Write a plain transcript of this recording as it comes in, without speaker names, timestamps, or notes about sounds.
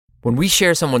When we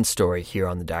share someone's story here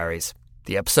on the Diaries,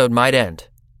 the episode might end,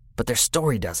 but their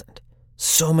story doesn't.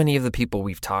 So many of the people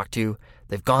we've talked to,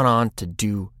 they've gone on to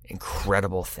do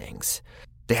incredible things.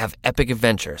 They have epic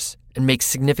adventures and make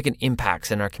significant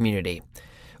impacts in our community.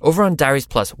 Over on Diaries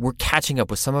Plus, we're catching up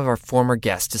with some of our former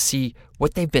guests to see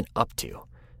what they've been up to.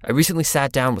 I recently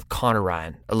sat down with Connor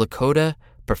Ryan, a Lakota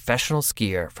professional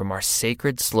skier from our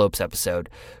Sacred Slopes episode,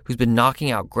 who's been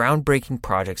knocking out groundbreaking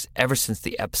projects ever since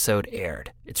the episode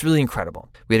aired. It's really incredible.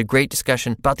 We had a great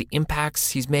discussion about the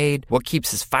impacts he's made, what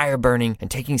keeps his fire burning, and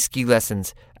taking ski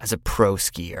lessons as a pro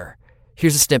skier.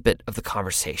 Here's a snippet of the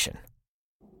conversation.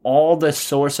 All the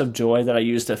source of joy that I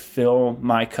use to fill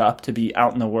my cup to be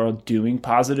out in the world doing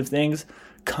positive things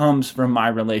comes from my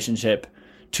relationship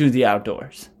to the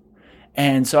outdoors.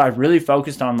 And so I really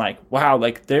focused on wow,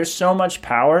 there's so much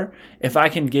power if I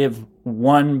can give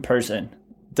one person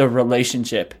the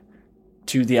relationship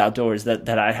to the outdoors that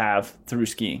I have through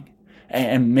skiing.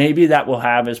 And maybe that will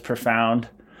have as profound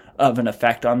of an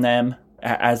effect on them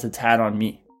as it's had on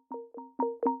me.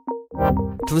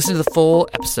 To listen to the full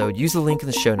episode, use the link in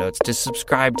the show notes to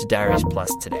subscribe to Diaries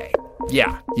Plus today.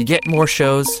 Yeah, you get more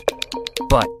shows,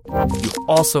 but you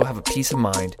also have a peace of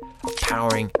mind of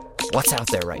powering what's out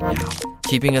there right now,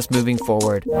 keeping us moving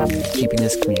forward, keeping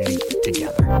this community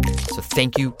together. So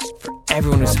thank you for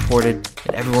everyone who supported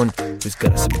and everyone who's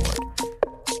going to support.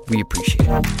 We appreciate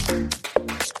it.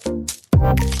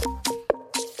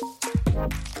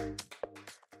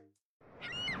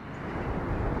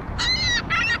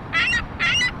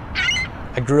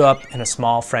 I grew up in a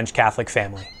small French Catholic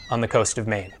family on the coast of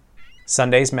Maine.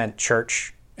 Sundays meant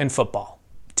church and football,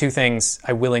 two things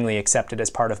I willingly accepted as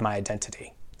part of my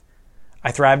identity.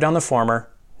 I thrived on the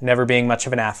former, never being much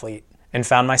of an athlete, and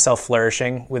found myself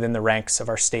flourishing within the ranks of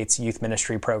our state's youth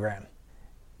ministry program.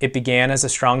 It began as a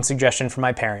strong suggestion from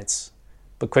my parents,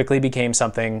 but quickly became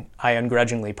something I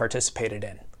ungrudgingly participated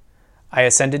in. I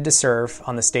ascended to serve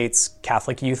on the state's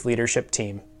Catholic youth leadership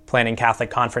team, planning Catholic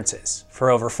conferences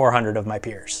for over 400 of my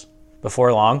peers.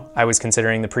 Before long, I was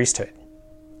considering the priesthood.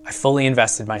 I fully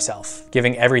invested myself,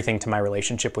 giving everything to my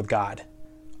relationship with God.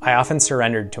 I often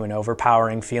surrendered to an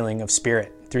overpowering feeling of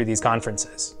spirit through these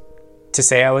conferences. To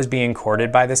say I was being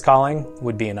courted by this calling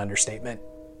would be an understatement.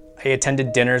 I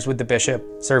attended dinners with the bishop,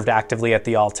 served actively at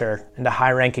the altar, and a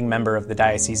high-ranking member of the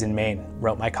diocese in Maine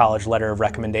wrote my college letter of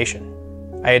recommendation.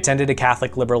 I attended a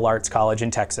Catholic liberal arts college in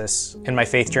Texas, and my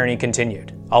faith journey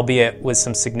continued, albeit with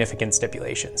some significant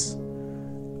stipulations.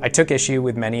 I took issue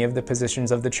with many of the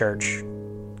positions of the church: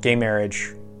 gay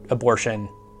marriage, abortion,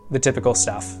 the typical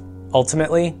stuff.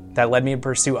 Ultimately, that led me to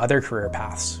pursue other career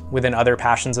paths within other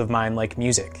passions of mine like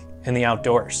music and the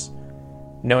outdoors,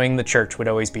 knowing the church would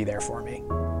always be there for me.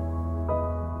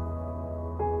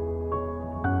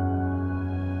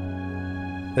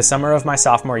 The summer of my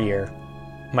sophomore year,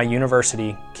 my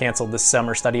university canceled the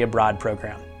summer study abroad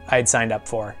program I had signed up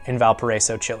for in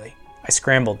Valparaiso, Chile. I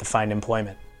scrambled to find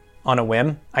employment. On a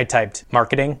whim, I typed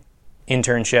marketing,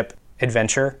 internship,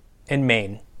 adventure, and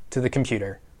Maine to the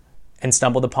computer and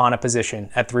stumbled upon a position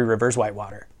at Three Rivers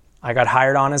Whitewater. I got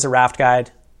hired on as a raft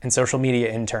guide and social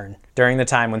media intern during the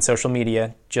time when social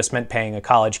media just meant paying a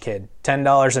college kid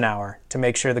 $10 an hour to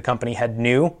make sure the company had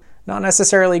new, not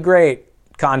necessarily great,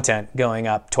 content going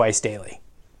up twice daily.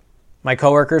 My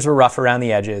coworkers were rough around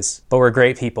the edges, but were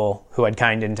great people who had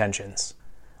kind intentions.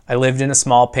 I lived in a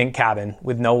small pink cabin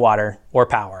with no water or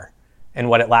power, and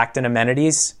what it lacked in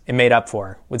amenities, it made up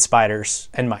for with spiders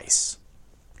and mice.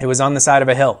 It was on the side of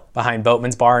a hill behind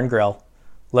Boatman's Bar and Grill,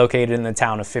 located in the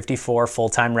town of 54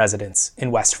 full-time residents in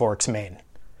West Forks, Maine.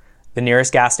 The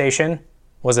nearest gas station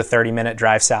was a 30-minute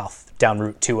drive south down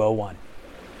Route 201.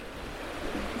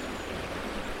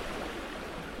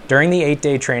 During the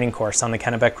 8-day training course on the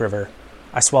Kennebec River,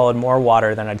 I swallowed more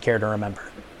water than I'd care to remember,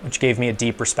 which gave me a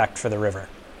deep respect for the river.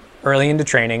 Early into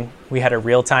training, we had a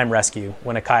real-time rescue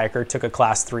when a kayaker took a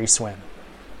Class 3 swim.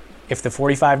 If the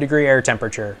 45-degree air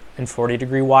temperature and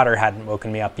 40-degree water hadn't woken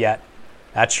me up yet,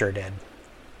 that sure did.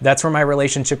 That's where my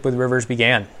relationship with rivers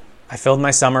began. I filled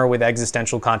my summer with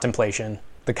existential contemplation,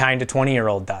 the kind a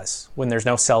 20-year-old does when there's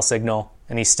no cell signal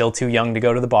and he's still too young to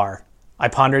go to the bar. I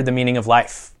pondered the meaning of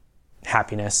life,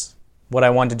 happiness, what I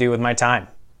wanted to do with my time,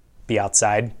 be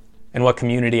outside, and what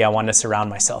community I wanted to surround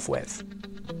myself with.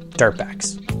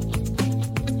 Dirtbags.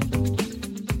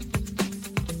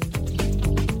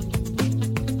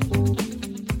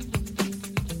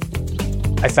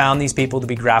 I found these people to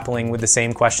be grappling with the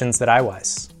same questions that I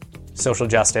was: social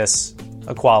justice,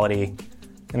 equality,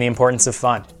 and the importance of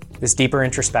fun. This deeper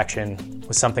introspection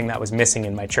was something that was missing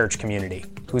in my church community,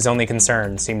 whose only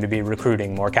concern seemed to be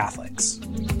recruiting more Catholics.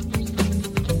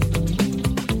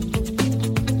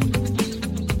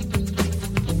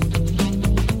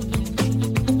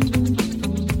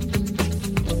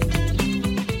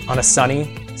 On a sunny,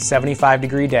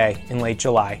 75-degree day in late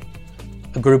July,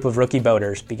 a group of rookie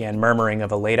boaters began murmuring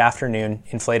of a late afternoon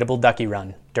inflatable ducky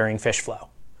run during fish flow.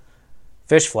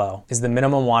 Fish flow is the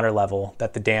minimum water level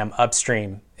that the dam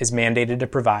upstream is mandated to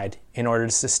provide in order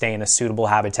to sustain a suitable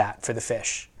habitat for the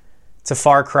fish. It's a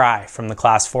far cry from the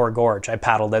Class 4 gorge I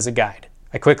paddled as a guide.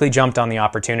 I quickly jumped on the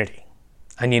opportunity.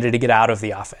 I needed to get out of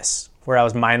the office, where I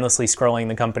was mindlessly scrolling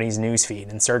the company's newsfeed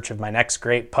in search of my next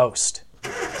great post.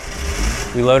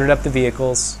 We loaded up the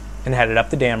vehicles and headed up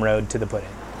the dam road to the put-in.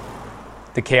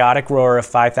 The chaotic roar of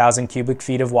 5,000 cubic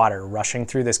feet of water rushing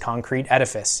through this concrete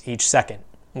edifice each second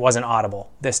wasn't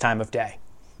audible this time of day.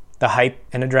 The hype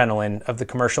and adrenaline of the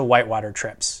commercial whitewater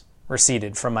trips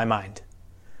receded from my mind.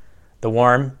 The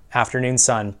warm afternoon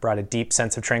sun brought a deep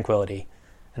sense of tranquility,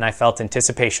 and I felt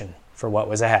anticipation for what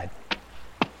was ahead.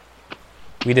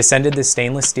 We descended the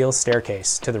stainless steel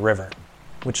staircase to the river,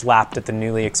 which lapped at the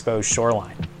newly exposed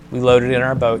shoreline. We loaded in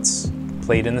our boats,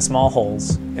 played in the small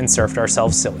holes, and surfed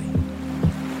ourselves silly.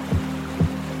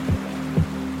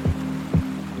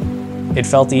 It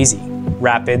felt easy.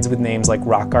 Rapids with names like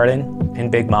Rock Garden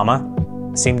and Big Mama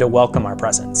seemed to welcome our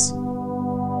presence.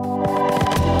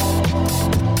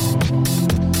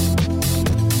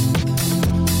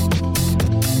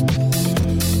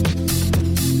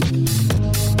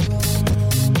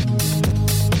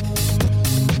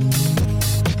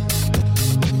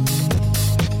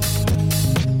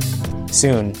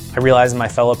 Soon, I realized my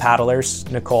fellow paddlers,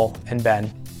 Nicole and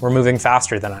Ben, were moving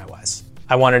faster than I was.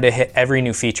 I wanted to hit every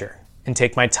new feature and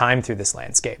take my time through this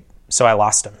landscape, so I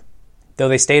lost them. Though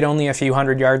they stayed only a few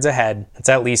hundred yards ahead, it's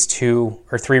at least 2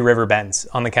 or 3 river bends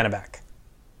on the Kennebec.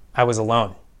 I was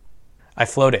alone. I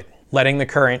floated, letting the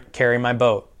current carry my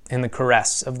boat in the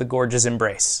caress of the gorge's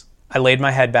embrace. I laid my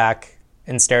head back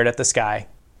and stared at the sky,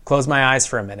 closed my eyes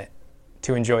for a minute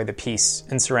to enjoy the peace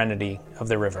and serenity of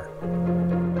the river.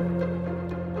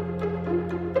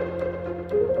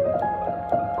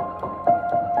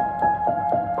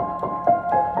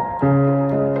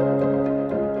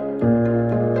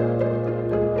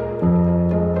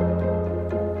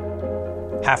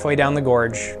 Halfway down the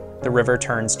gorge, the river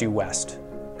turns due west,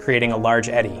 creating a large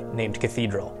eddy named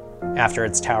Cathedral, after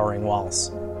its towering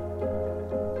walls.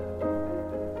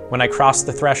 When I crossed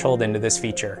the threshold into this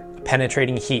feature, a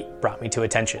penetrating heat brought me to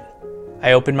attention.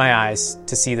 I opened my eyes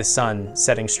to see the sun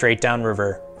setting straight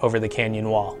downriver over the canyon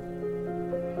wall.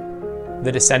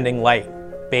 The descending light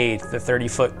bathed the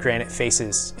 30-foot granite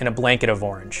faces in a blanket of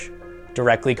orange,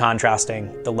 directly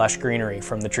contrasting the lush greenery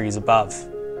from the trees above.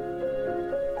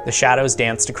 The shadows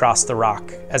danced across the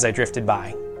rock as I drifted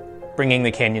by, bringing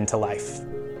the canyon to life.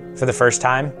 For the first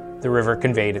time, the river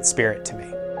conveyed its spirit to me.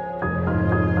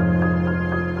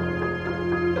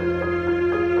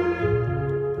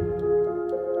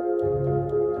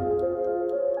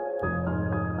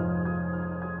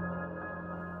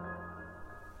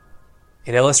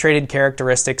 It illustrated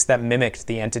characteristics that mimicked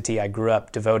the entity I grew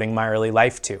up devoting my early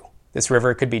life to. This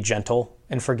river could be gentle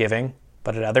and forgiving,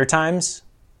 but at other times,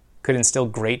 could instill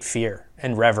great fear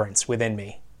and reverence within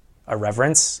me, a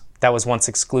reverence that was once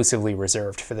exclusively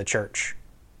reserved for the church.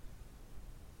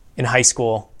 In high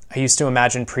school, I used to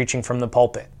imagine preaching from the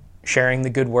pulpit, sharing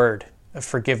the good word of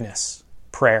forgiveness,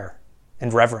 prayer,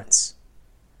 and reverence.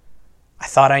 I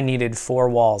thought I needed 4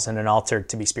 walls and an altar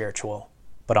to be spiritual,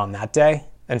 but on that day,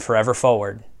 and forever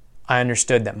forward, I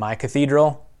understood that my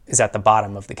cathedral is at the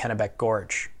bottom of the Kennebec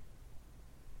Gorge.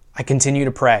 I continue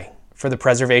to pray for the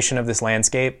preservation of this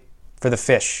landscape, for the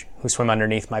fish who swim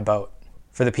underneath my boat,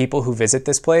 for the people who visit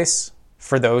this place,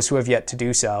 for those who have yet to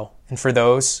do so, and for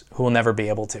those who will never be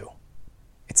able to.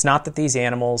 It's not that these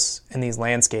animals and these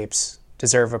landscapes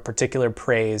deserve a particular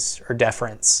praise or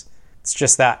deference. It's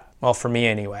just that, well, for me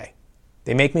anyway,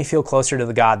 they make me feel closer to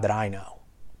the God that I know.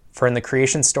 For in the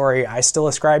creation story I still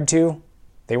ascribe to,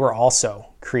 they were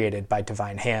also created by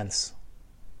divine hands.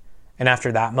 And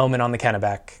after that moment on the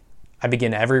Kennebec, I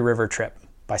begin every river trip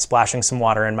by splashing some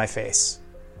water in my face,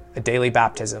 a daily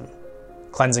baptism,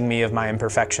 cleansing me of my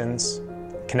imperfections,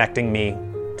 connecting me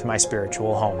to my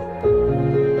spiritual home.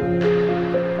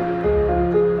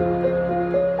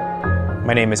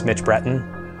 My name is Mitch Breton,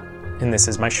 and this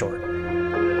is my short.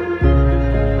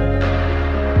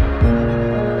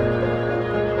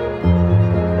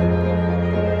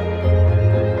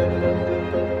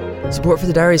 Support for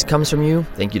the Diaries comes from you.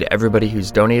 Thank you to everybody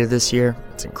who's donated this year.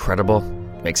 It's incredible.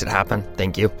 Makes it happen.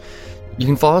 Thank you. You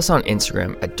can follow us on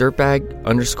Instagram at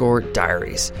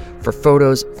dirtbag_diaries for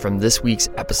photos from this week's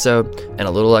episode and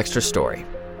a little extra story.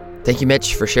 Thank you,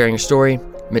 Mitch, for sharing your story.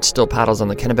 Mitch still paddles on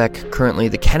the Kennebec. Currently,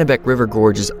 the Kennebec River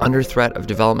Gorge is under threat of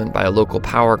development by a local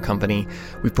power company.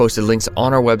 We've posted links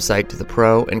on our website to the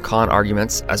pro and con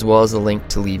arguments, as well as a link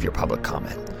to leave your public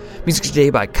comment. Music today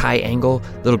by Kai Engel,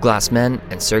 Little Glass Men,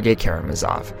 and Sergei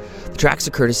Karamazov. The tracks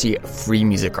are courtesy of Free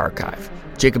Music Archive.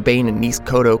 Jacob Bain and Nis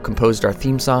Koto composed our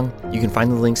theme song. You can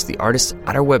find the links to the artists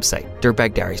at our website,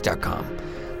 dirtbagdiaries.com.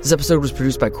 This episode was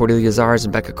produced by Cordelia Zars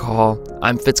and Becca Cahal.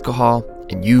 I'm Fitz Cahal,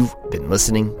 and you've been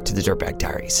listening to the Dirtbag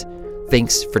Diaries.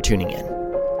 Thanks for tuning in.